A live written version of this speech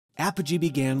APOGEE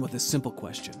began with a simple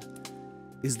question.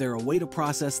 Is there a way to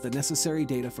process the necessary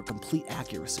data for complete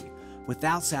accuracy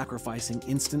without sacrificing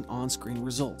instant on-screen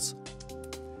results?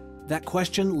 That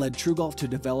question led TrueGolf to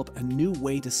develop a new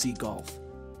way to see golf: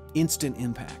 instant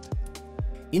impact.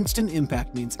 Instant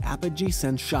impact means APOGEE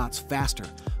sends shots faster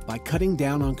by cutting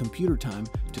down on computer time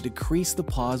to decrease the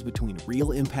pause between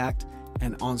real impact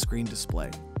and on-screen display.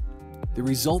 The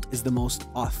result is the most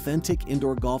authentic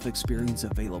indoor golf experience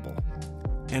available,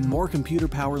 and more computer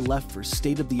power left for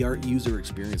state-of-the-art user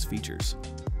experience features.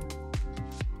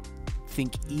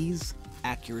 Think ease,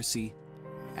 accuracy,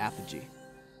 APOGEE.